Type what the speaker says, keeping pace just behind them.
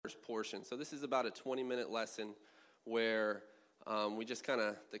Waters portion. So this is about a 20-minute lesson where we just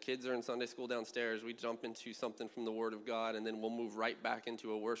the kids are in Sunday school downstairs. We jump into something from the Word of God, and then we'll move right back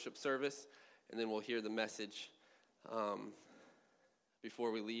into a worship service, and then we'll hear the message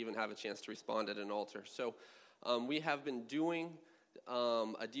before we leave and have a chance to respond at an altar. So we have been doing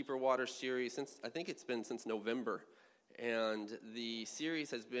a Deeper Waters series since November, and the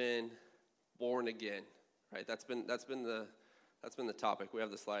series has been Born Again. Right? That's been the topic. We have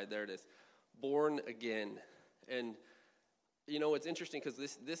the slide. There it is. Born Again. And it's interesting because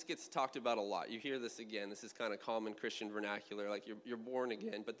this gets talked about a lot. You hear this again. This is kind of common Christian vernacular, like you're born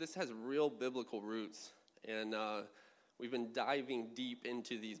again. But this has real biblical roots, and we've been diving deep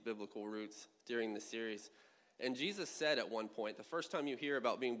into these biblical roots during the series. And Jesus said at one point, the first time you hear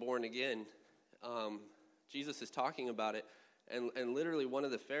about being born again, Jesus is talking about it, and literally one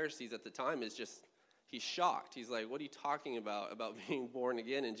of the Pharisees at the time is just, he's shocked. He's like, what are you talking about being born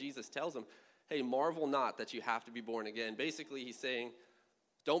again? And Jesus tells him, hey, marvel not that you have to be born again. Basically, he's saying,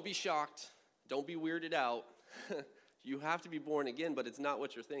 don't be shocked. Don't be weirded out. You have to be born again, but it's not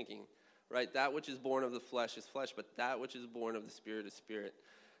what you're thinking, right? That which is born of the flesh is flesh, but that which is born of the Spirit is spirit.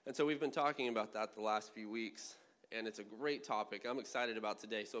 And so we've been talking about that the last few weeks, and it's a great topic I'm excited about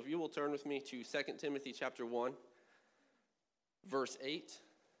today. So if you will turn with me to 2 Timothy chapter 1, verse 8.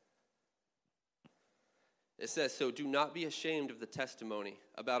 It says, so do not be ashamed of the testimony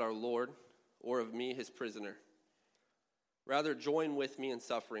about our Lord or of me, his prisoner. Rather, join with me in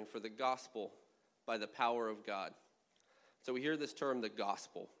suffering for the gospel by the power of God. So we hear this term, the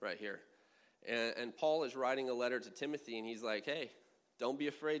gospel, right here. And Paul is writing a letter to Timothy, and he's like, hey, don't be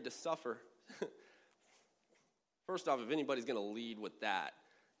afraid to suffer. First off, if anybody's going to lead with that,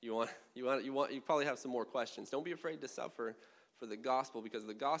 you probably have some more questions. Don't be afraid to suffer for the gospel, because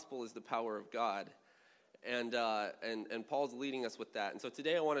the gospel is the power of God. And Paul's leading us with that. And so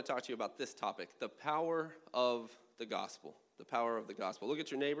today I want to talk to you about this topic, the power of the gospel. The power of the gospel. Look at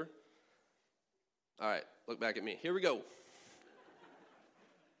your neighbor. All right, look back at me. Here we go.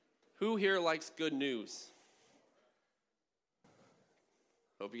 Who here likes good news?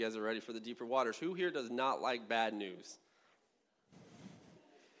 Hope you guys are ready for the deeper waters. Who here does not like bad news?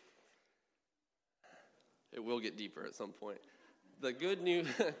 It will get deeper at some point. The good news...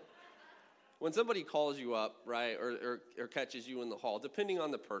 When somebody calls you up, right, or catches you in the hall, depending on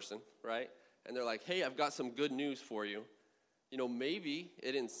the person, right, and they're like, hey, I've got some good news for you, maybe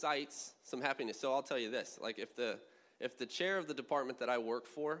it incites some happiness. So I'll tell you this, like if the chair of the department that I work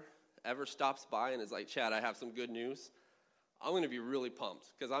for ever stops by and is like, Chad, I have some good news, I'm going to be really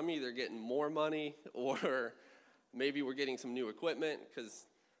pumped, because I'm either getting more money or maybe we're getting some new equipment, because,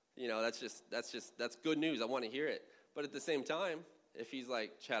 that's good news. I want to hear it. But at the same time, if he's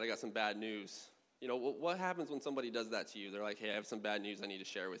like, Chad, I got some bad news. What happens when somebody does that to you? They're like, hey, I have some bad news I need to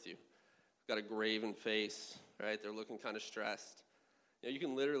share with you. Got a graven face, right? They're looking kind of stressed. You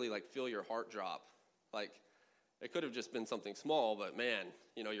can literally feel your heart drop. It could have just been something small, but man,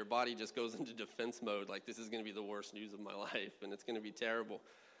 your body just goes into defense mode. This is going to be the worst news of my life, and it's going to be terrible.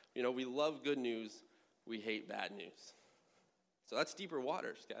 We love good news. We hate bad news. So that's deeper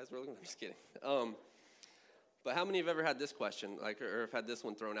waters, guys. I'm just kidding. But how many have ever had this question, or have had this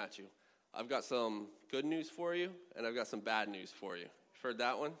one thrown at you? I've got some good news for you, and I've got some bad news for you. You've heard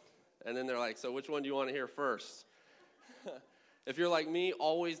that one? And then they're like, so which one do you want to hear first? If you're like me,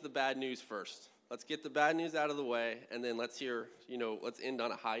 always the bad news first. Let's get the bad news out of the way, and then let's end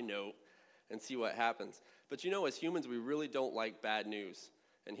on a high note and see what happens. But as humans, we really don't like bad news,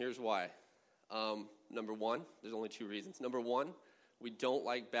 and here's why. Number one, there's only two reasons. Number one, we don't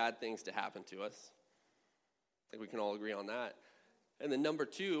like bad things to happen to us. I think we can all agree on that. And then number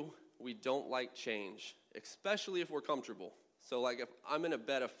two, we don't like change, especially if we're comfortable. So if I'm in a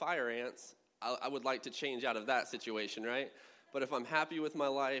bed of fire ants, I would like to change out of that situation, right? But if I'm happy with my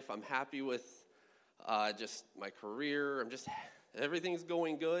life, I'm happy with just my career, everything's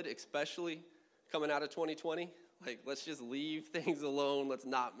going good, especially coming out of 2020. Let's just leave things alone. Let's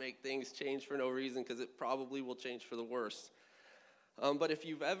not make things change for no reason, because it probably will change for the worse. But if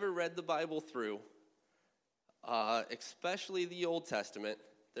you've ever read the Bible through, especially the Old Testament,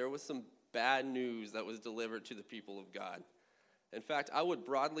 there was some bad news that was delivered to the people of God. In fact, I would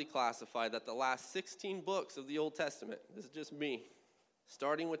broadly classify that the last 16 books of the Old Testament, this is just me,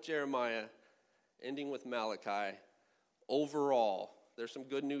 starting with Jeremiah, ending with Malachi, overall, there's some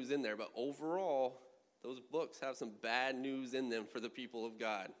good news in there, but overall, those books have some bad news in them for the people of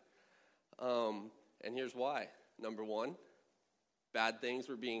God. And here's why. Number one, bad things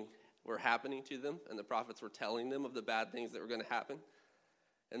were happening to them, and the prophets were telling them of the bad things that were going to happen.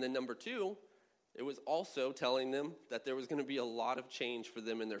 And then number two, it was also telling them that there was going to be a lot of change for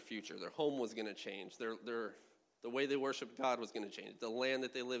them in their future. Their home was going to change. The way they worshiped God was going to change. The land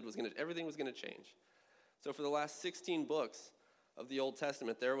that they lived everything was going to change. So for the last 16 books of the Old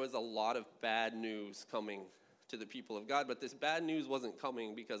Testament, there was a lot of bad news coming to the people of God. But this bad news wasn't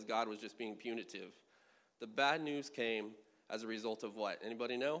coming because God was just being punitive. The bad news came as a result of what?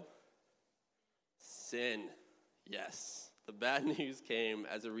 Anybody know? Sin. Yes. The bad news came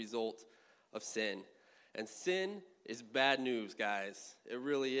as a result of sin. And sin is bad news, guys. It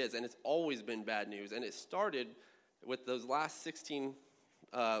really is. And it's always been bad news. And it started with those last 16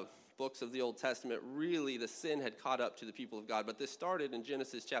 books of the Old Testament. Really, the sin had caught up to the people of God. But this started in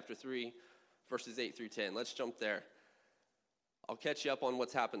Genesis chapter 3, verses 8 through 10. Let's jump there. I'll catch you up on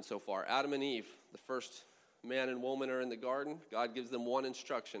what's happened so far. Adam and Eve, the first man and woman, are in the garden. God gives them one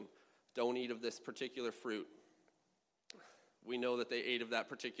instruction: don't eat of this particular fruit. We know that they ate of that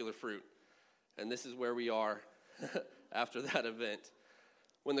particular fruit. And this is where we are after that event.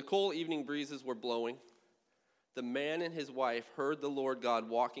 When the cool evening breezes were blowing, the man and his wife heard the Lord God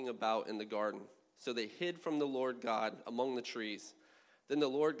walking about in the garden. So they hid from the Lord God among the trees. Then the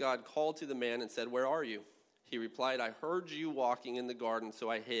Lord God called to the man and said, "Where are you?" He replied, "I heard you walking in the garden, so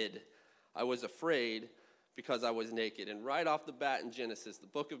I hid. I was afraid because I was naked." And right off the bat in Genesis, the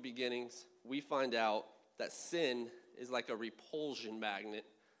book of beginnings, we find out that sin is like a repulsion magnet.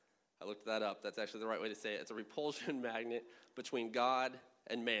 I looked that up. That's actually the right way to say it. It's a repulsion magnet between God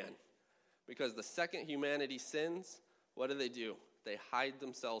and man. Because the second humanity sins, what do? They hide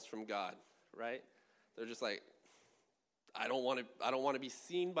themselves from God, right? They're just like, I don't want to be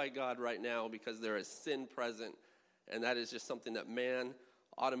seen by God right now because there is sin present. And that is just something that man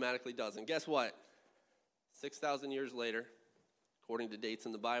automatically does. And guess what? 6,000 years later, according to dates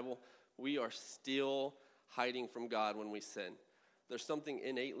in the Bible, we are still hiding from God when we sin. There's something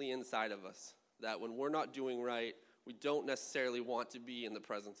innately inside of us that when we're not doing right, we don't necessarily want to be in the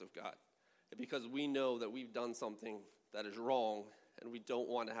presence of God. Because we know that we've done something that is wrong, and we don't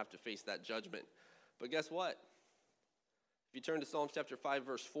want to have to face that judgment. But guess what? If you turn to Psalms chapter 5,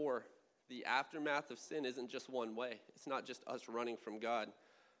 verse 4, the aftermath of sin isn't just one way. It's not just us running from God.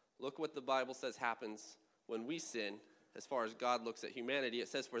 Look what the Bible says happens when we sin, as far as God looks at humanity. It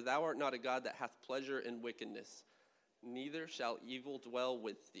says, "For thou art not a God that hath pleasure in wickedness, neither shall evil dwell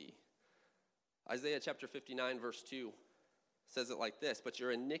with thee." Isaiah chapter 59, verse 2 says it like this: "But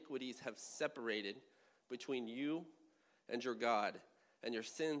your iniquities have separated between you and your God, and your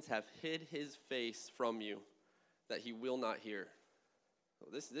sins have hid his face from you, that he will not hear."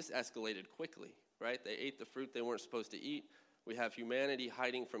 Well, this escalated quickly, right? They ate the fruit they weren't supposed to eat. We have humanity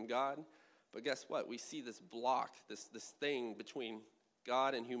hiding from God. But guess what? We see this block, this thing between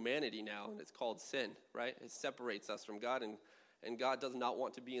God and humanity now, and it's called sin, right? It separates us from God, and God does not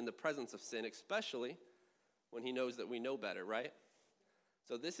want to be in the presence of sin, especially when he knows that we know better, right?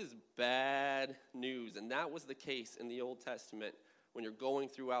 So this is bad news, and that was the case in the Old Testament. When you're going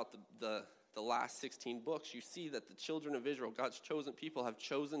throughout the last 16 books, you see that the children of Israel, God's chosen people, have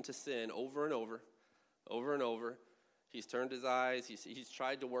chosen to sin over and over, over and over. He's turned his eyes, he's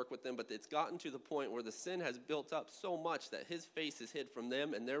tried to work with them, but it's gotten to the point where the sin has built up so much that his face is hid from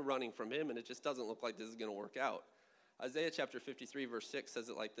them, and they're running from him, and it just doesn't look like this is going to work out. Isaiah chapter 53, verse 6 says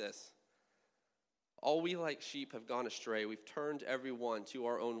it like this: "All we like sheep have gone astray. We've turned every one to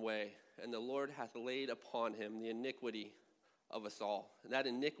our own way, and the Lord hath laid upon him the iniquity of us all." And that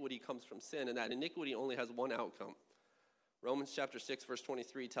iniquity comes from sin, and that iniquity only has one outcome. Romans chapter 6, verse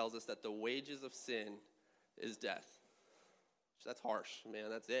 23 tells us that the wages of sin is death. That's harsh, man.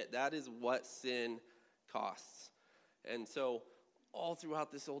 That's it. That is what sin costs. And so all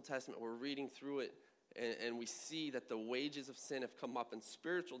throughout this Old Testament, we're reading through it, and we see that the wages of sin have come up, and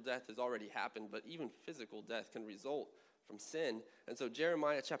spiritual death has already happened, but even physical death can result from sin. And so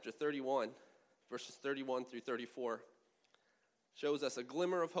Jeremiah chapter 31, verses 31 through 34, shows us a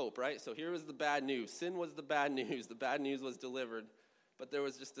glimmer of hope, right? So here was the bad news. Sin was the bad news. The bad news was delivered. But there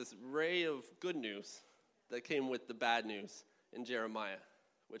was just this ray of good news that came with the bad news in Jeremiah,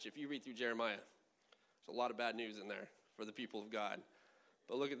 which if you read through Jeremiah, there's a lot of bad news in there for the people of God.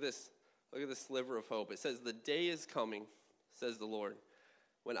 But look at this sliver of hope. It says, "The day is coming, says the Lord,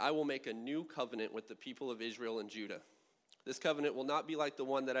 when I will make a new covenant with the people of Israel and Judah. This covenant will not be like the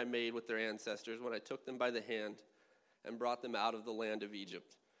one that I made with their ancestors when I took them by the hand and brought them out of the land of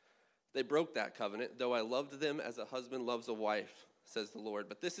Egypt. They broke that covenant, though I loved them as a husband loves a wife, says the Lord.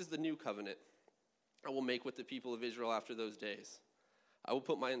 But this is the new covenant I will make with the people of Israel after those days. I will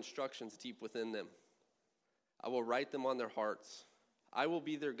put my instructions deep within them. I will write them on their hearts. I will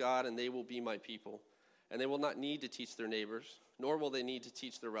be their God, and they will be my people. And they will not need to teach their neighbors, nor will they need to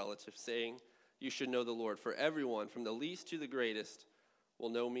teach their relatives, saying, you should know the Lord. For everyone, from the least to the greatest, will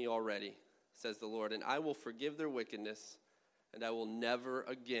know me already, says the Lord. And I will forgive their wickedness, and I will never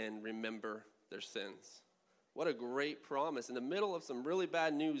again remember their sins. What a great promise. In the middle of some really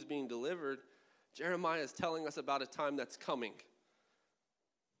bad news being delivered, Jeremiah is telling us about a time that's coming.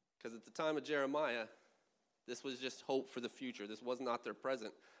 Because at the time of Jeremiah, this was just hope for the future. This was not their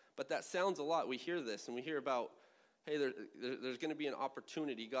present. But that sounds a lot. We hear this, and we hear about, hey, there's going to be an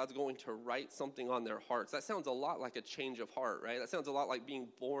opportunity. God's going to write something on their hearts. That sounds a lot like a change of heart, right? That sounds a lot like being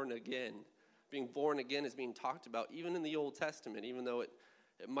born again. Being born again is being talked about, even in the Old Testament, even though it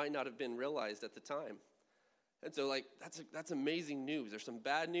might not have been realized at the time. And so, that's amazing news. There's some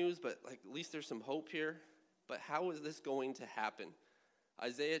bad news, but, at least there's some hope here. But how is this going to happen?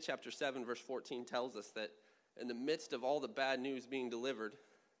 Isaiah chapter 7, verse 14 tells us that in the midst of all the bad news being delivered,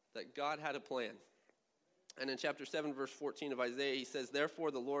 that God had a plan. And in chapter 7, verse 14 of Isaiah, he says, therefore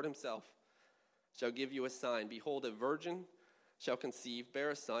the Lord himself shall give you a sign. Behold, a virgin shall conceive,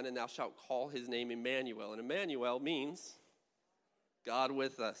 bear a son, and thou shalt call his name Emmanuel. And Emmanuel means God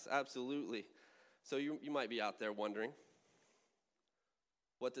with us, absolutely. So you might be out there wondering,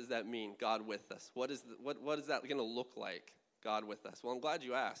 what does that mean, God with us? What is that going to look like, God with us? Well, I'm glad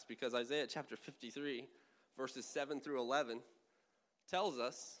you asked, because Isaiah chapter 53, verses 7 through 11, tells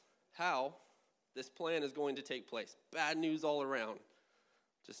us how this plan is going to take place. Bad news all around.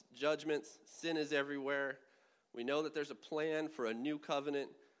 Just judgments, sin is everywhere. We know that there's a plan for a new covenant,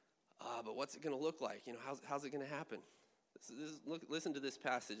 but what's it going to look like? How's it going to happen? Listen to this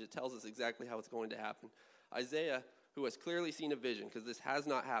passage. It tells us exactly how it's going to happen. Isaiah, who has clearly seen a vision, because this has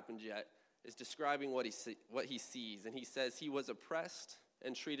not happened yet, is describing what he sees. And he says, he was oppressed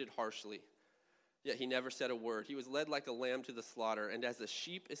and treated harshly, yet he never said a word. He was led like a lamb to the slaughter, and as a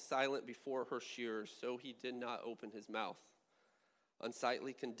sheep is silent before her shearers, so he did not open his mouth.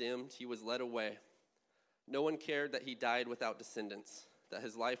 Unsightly, condemned, he was led away. No one cared that he died without descendants, that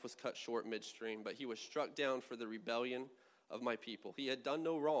his life was cut short midstream, but he was struck down for the rebellion of my people. He had done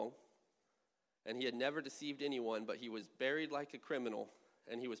no wrong, and he had never deceived anyone, but he was buried like a criminal,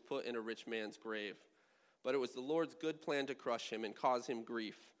 and he was put in a rich man's grave. But it was the Lord's good plan to crush him and cause him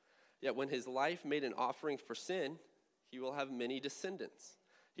grief. Yet when his life made an offering for sin, he will have many descendants.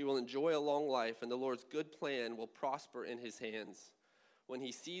 He will enjoy a long life, and the Lord's good plan will prosper in his hands. When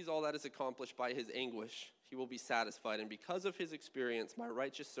he sees all that is accomplished by his anguish, he will be satisfied. And because of his experience, my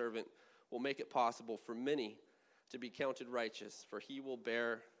righteous servant will make it possible for many to be counted righteous, for he will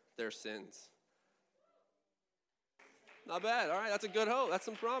bear their sins. Not bad. All right, that's a good hope. That's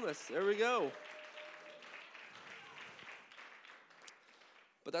some promise. There we go.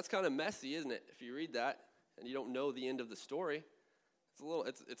 But that's kind of messy, isn't it? If you read that and you don't know the end of the story,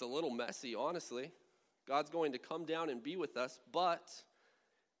 it's a little messy, honestly. God's going to come down and be with us, but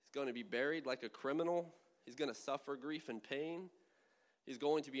he's going to be buried like a criminal. He's going to suffer grief and pain. He's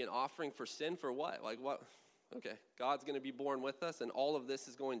going to be an offering for sin for what? Like what? Okay, God's going to be born with us, and all of this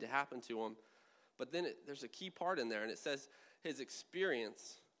is going to happen to him. But then there's a key part in there, and it says his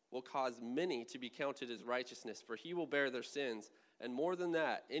experience will cause many to be counted as righteousness, for he will bear their sins. And more than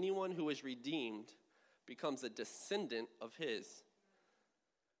that, anyone who is redeemed becomes a descendant of his.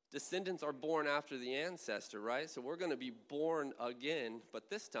 Descendants are born after the ancestor, right? So we're going to be born again, but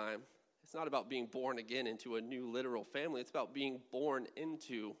this time, it's not about being born again into a new literal family. It's about being born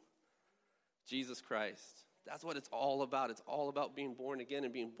into Jesus Christ. That's what it's all about. It's all about being born again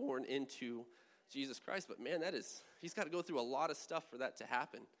and being born into Jesus Christ. But man, he's got to go through a lot of stuff for that to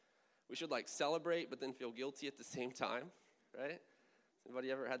happen. We should celebrate, but then feel guilty at the same time, right?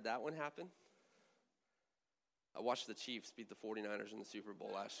 Anybody ever had that one happen? I watched the Chiefs beat the 49ers in the Super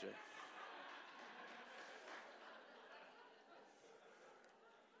Bowl last year.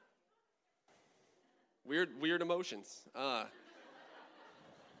 Weird emotions.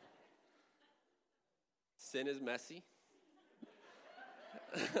 Sin is messy.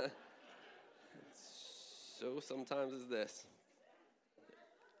 So sometimes is this.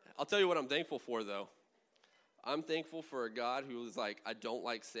 I'll tell you what I'm thankful for, though. I'm thankful for a God who is like, I don't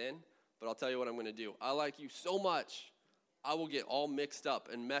like sin, but I'll tell you what I'm going to do. I like you so much, I will get all mixed up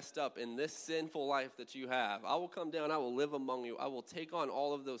and messed up in this sinful life that you have. I will come down, I will live among you. I will take on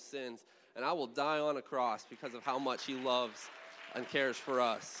all of those sins, and I will die on a cross because of how much he loves and cares for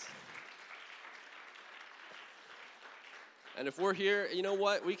us. And if we're here, you know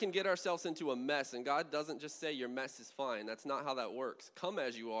what? We can get ourselves into a mess, and God doesn't just say your mess is fine. That's not how that works. Come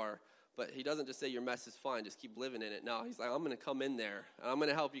as you are, but he doesn't just say your mess is fine. Just keep living in it. No, he's like, I'm going to come in there, and I'm going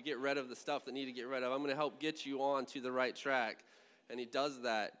to help you get rid of the stuff that need to get rid of. I'm going to help get you on to the right track, and he does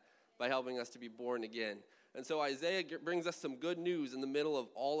that by helping us to be born again. And so Isaiah brings us some good news in the middle of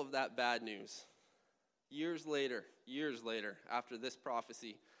all of that bad news. years later, after this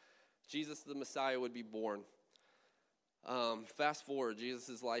prophecy, Jesus the Messiah would be born. Fast forward,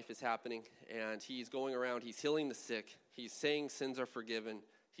 Jesus' life is happening, and he's going around, he's healing the sick, he's saying sins are forgiven,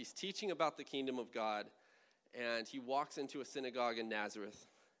 he's teaching about the kingdom of God, and he walks into a synagogue in Nazareth.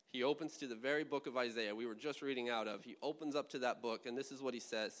 He opens to the very book of Isaiah we were just reading out of. He opens up to that book, and this is what he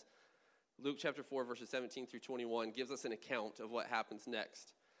says. Luke chapter 4, verses 17 through 21 gives us an account of what happens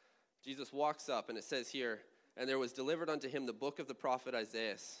next. Jesus walks up, and it says here, "And there was delivered unto him the book of the prophet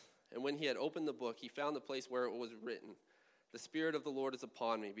Isaiah. And when he had opened the book, he found the place where it was written, The Spirit of the Lord is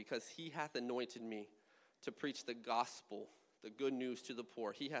upon me, because he hath anointed me to preach the gospel, the good news to the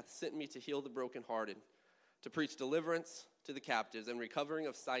poor. He hath sent me to heal the brokenhearted, to preach deliverance to the captives, and recovering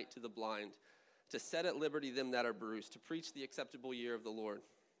of sight to the blind, to set at liberty them that are bruised, to preach the acceptable year of the Lord."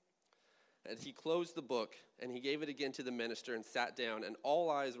 And he closed the book, and he gave it again to the minister, and sat down, and all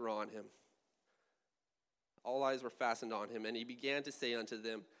eyes were on him. All eyes were fastened on him, and he began to say unto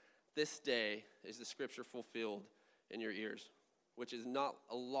them, "This day is the scripture fulfilled in your ears," which is not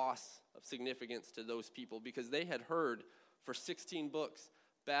a loss of significance to those people, because they had heard for 16 books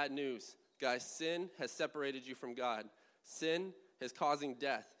bad news. Guys, sin has separated you from God. Sin is causing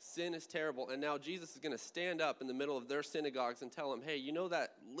death. Sin is terrible. And now Jesus is going to stand up in the middle of their synagogues and tell them, hey, you know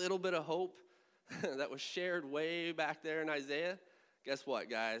that little bit of hope that was shared way back there in Isaiah? Guess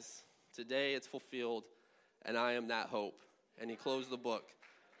what, guys? Today it's fulfilled, and I am that hope. And he closed the book,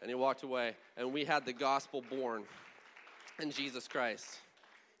 and he walked away, and we had the gospel born in Jesus Christ.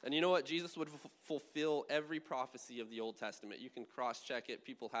 And you know what? Jesus would fulfill every prophecy of the Old Testament. You can cross-check it.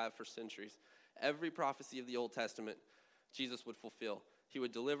 People have for centuries. Every prophecy of the Old Testament, Jesus would fulfill. He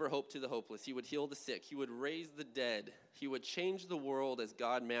would deliver hope to the hopeless. He would heal the sick. He would raise the dead. He would change the world as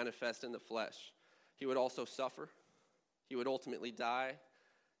God manifest in the flesh. He would also suffer. He would ultimately die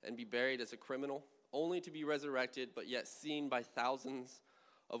and be buried as a criminal, only to be resurrected, but yet seen by thousands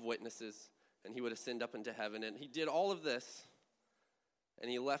of witnesses. And he would ascend up into heaven. And he did all of this, and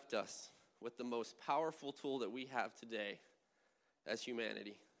he left us with the most powerful tool that we have today as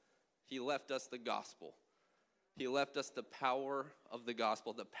humanity. He left us the gospel. He left us the power of the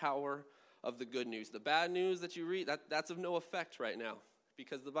gospel, the power of the good news. The bad news that you read, that's of no effect right now,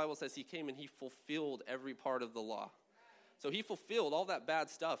 because the Bible says he came and he fulfilled every part of the law. So he fulfilled all that bad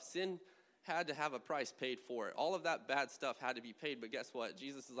stuff. Sin had to have a price paid for it. All of that bad stuff had to be paid, but guess what?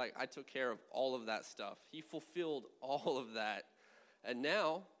 Jesus is like, I took care of all of that stuff. He fulfilled all of that. And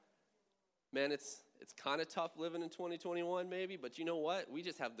now, man, it's kind of tough living in 2021 maybe, but you know what? We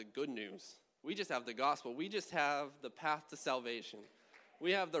just have the good news. We just have the gospel. We just have the path to salvation.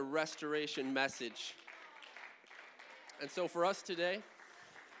 We have the restoration message. And so for us today,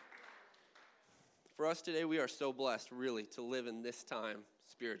 we are so blessed, really, to live in this time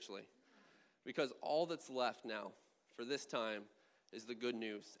spiritually. Because all that's left now for this time is the good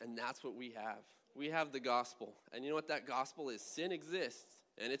news. And that's what we have. We have the gospel. And you know what that gospel is? Sin exists,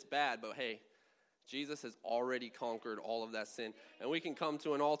 and it's bad, but hey, Jesus has already conquered all of that sin. And we can come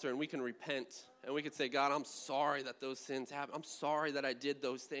to an altar and we can repent. And we can say, God, I'm sorry that those sins happened. I'm sorry that I did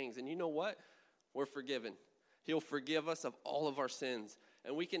those things. And you know what? We're forgiven. He'll forgive us of all of our sins.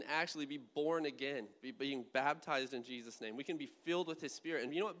 And we can actually be born again, being baptized in Jesus' name. We can be filled with his Spirit.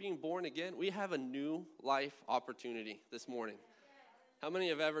 And you know what? Being born again, we have a new life opportunity this morning. How many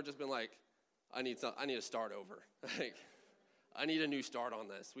have ever just been like, I need to start over. Like, I need a new start on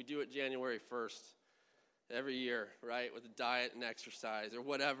this. We do it January 1st every year, right, with a diet and exercise or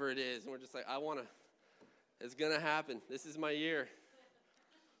whatever it is. And we're just like, it's going to happen. This is my year.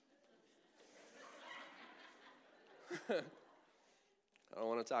 I don't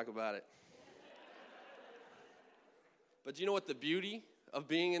want to talk about it. But you know what the beauty of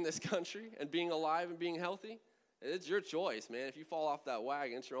being in this country and being alive and being healthy? It's your choice, man. If you fall off that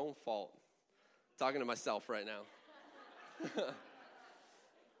wagon, it's your own fault. I'm talking to myself right now.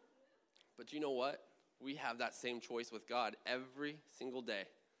 But you know what? We have that same choice with God every single day.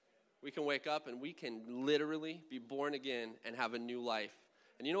 We can wake up and we can literally be born again and have a new life.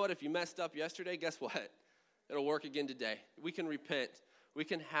 And you know what? If you messed up yesterday, guess what? It'll work again today. We can repent. We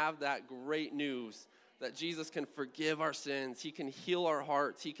can have that great news that Jesus can forgive our sins. He can heal our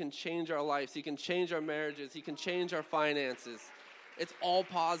hearts. He can change our lives. He can change our marriages. He can change our finances. It's all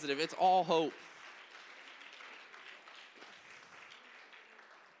positive. It's all hope.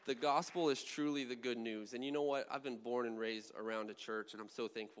 The gospel is truly the good news. And you know what? I've been born and raised around a church, and I'm so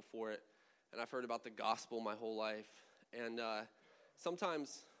thankful for it. And I've heard about the gospel my whole life. And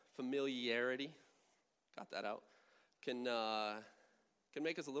sometimes familiarity, got that out, can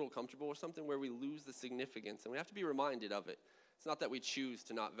make us a little comfortable or something where we lose the significance. And we have to be reminded of it. It's not that we choose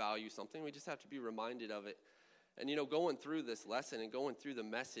to not value something. We just have to be reminded of it. And, going through this lesson and going through the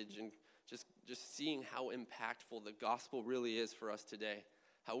message and just seeing how impactful the gospel really is for us today,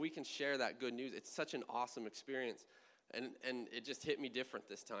 how we can share that good news. It's such an awesome experience. And it just hit me different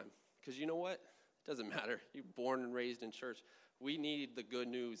this time. Because you know what? It doesn't matter. You're born and raised in church. We need the good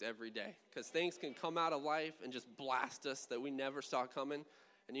news every day. Because things can come out of life and just blast us that we never saw coming.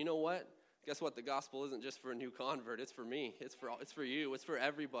 And you know what? Guess what? The gospel isn't just for a new convert. It's for me. It's for you. It's for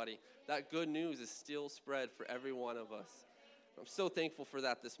everybody. That good news is still spread for every one of us. I'm so thankful for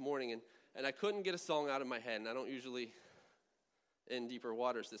that this morning. And I couldn't get a song out of my head. And I don't usually in deeper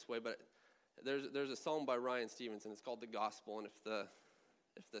waters this way. But there's a song by Ryan Stevenson. It's called The Gospel. And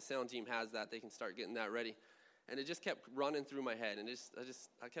if the sound team has that, they can start getting that ready. And it just kept running through my head. And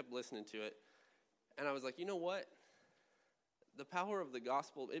I kept listening to it. And I was like, you know what? The power of the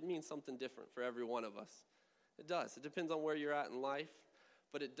gospel, it means something different for every one of us. It does. It depends on where you're at in life,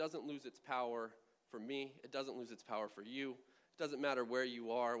 but it doesn't lose its power for me. It doesn't lose its power for you. It doesn't matter where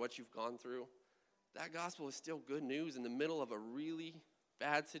you are, what you've gone through. That gospel is still good news in the middle of a really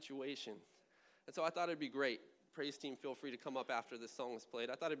bad situation. And so I thought it'd be great. Praise team, feel free to come up after this song is played.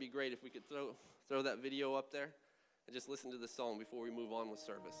 I thought it'd be great if we could throw that video up there and just listen to the song before we move on with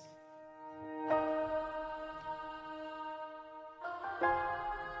service.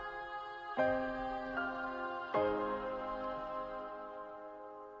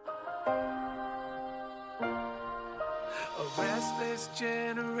 A restless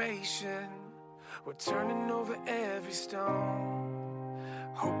generation, we're turning over every stone,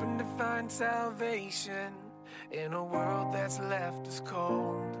 hoping to find salvation in a world that's left us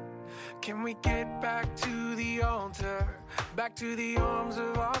cold. Can we get back to the altar, back to the arms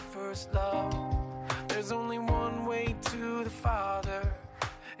of our first love? There's only one way to the Father,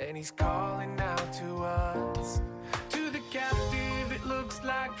 and He's calling out to us. To the captive, it looks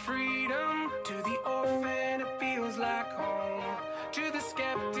like freedom. To the orphan, it feels like home. To the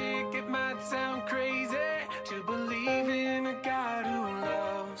skeptic, it might sound crazy to believe in a God who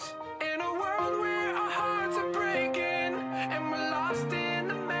loves. In a world where our hearts are breaking and we're lost in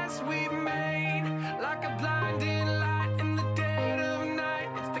the mess we've made, like a blinding light in the dead of night,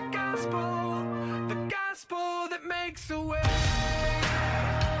 it's the gospel that makes a way.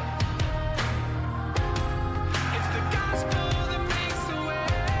 It's the gospel that makes a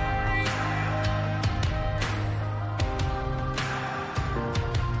way.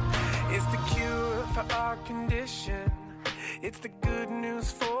 It's the cure for our condition. It's the good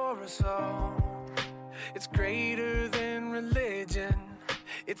news for us all. It's greater than religion.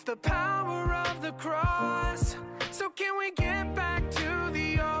 It's the power of the cross. So can we get back to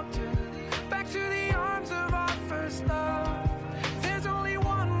the altar, back to the arms of our first love? There's only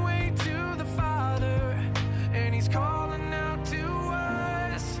one way to the Father, and He's calling out to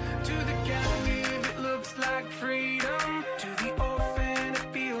us. To the captive, it looks like freedom. To the orphan,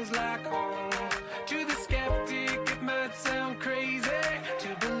 it feels like home. To the skeptic, it might sound crazy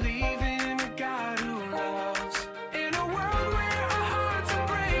to believe in a God who loves. In a world where our hearts are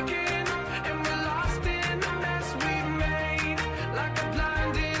breaking and we're lost in the mess we've made, like a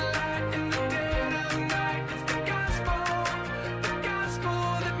blinding light in the dead of night, it's the gospel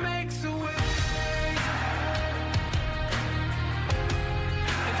that makes a way.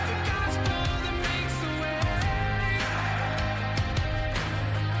 It's the gospel that makes a way.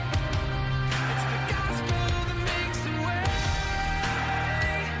 It's the gospel that makes a way.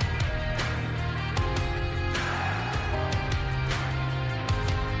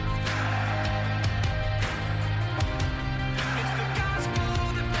 It's the gospel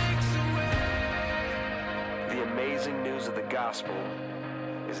that makes a way. The amazing news of the gospel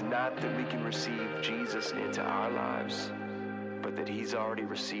is not that we can receive Jesus into our lives, but that He's already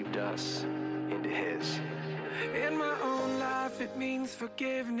received us into His. In my own life, it means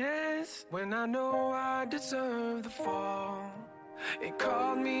forgiveness when I know I deserve the fall. It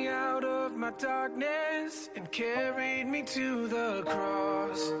called me out of my darkness and carried me to the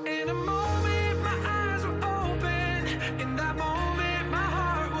cross. In a moment, my eyes were open. In that moment, my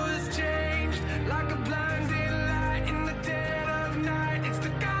heart was changed. Like a blinding light in the dead of night, it's the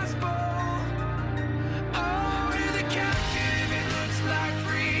gospel. Oh, to the captive, it looks like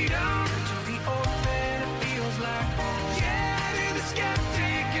freedom. To the orphan, it feels like home. Yeah, to the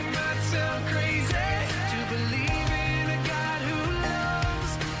skeptic, it might sound crazy to believe in a God who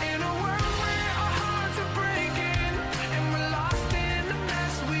loves. In a world where our hearts are breaking and we're lost in the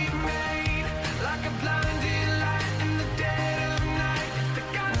mess we've made,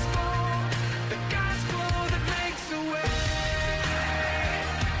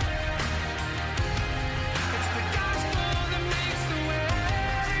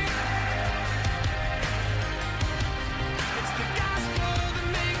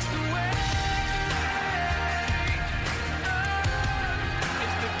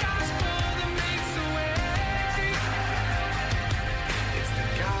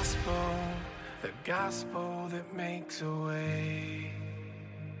 gospel that makes a way.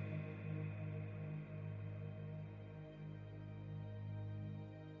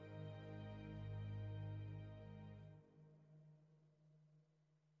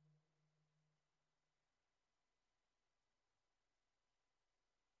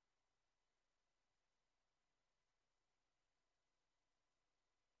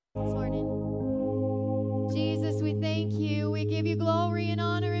 This morning. Jesus, we thank you. We give you glory and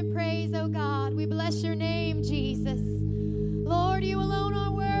honor and praise, oh God. We bless your name, Jesus. Lord, you alone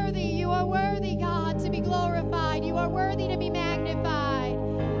are worthy. You are worthy, God, to be glorified. You are worthy to be magnified.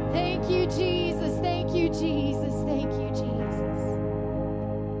 Thank you, Jesus. Thank you, Jesus. Thank you, Jesus.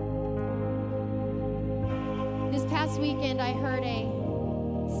 This past weekend, I heard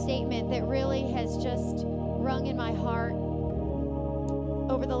a statement that really has just rung in my heart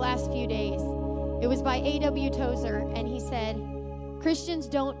over the last few days. It was by A.W. Tozer, and he said, Christians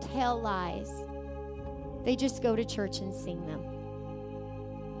don't tell lies. They just go to church and sing them.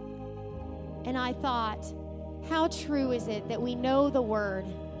 And I thought, how true is it that we know the word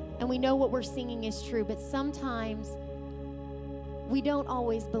and we know what we're singing is true, but sometimes we don't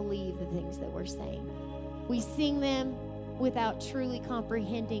always believe the things that we're saying. We sing them without truly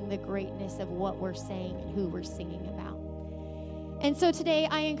comprehending the greatness of what we're saying and who we're singing about. And so today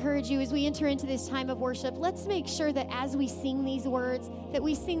I encourage you, as we enter into this time of worship, let's make sure that as we sing these words, that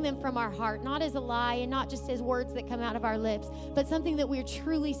we sing them from our heart, not as a lie and not just as words that come out of our lips, but something that we're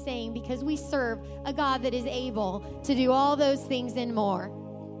truly saying because we serve a God that is able to do all those things and more.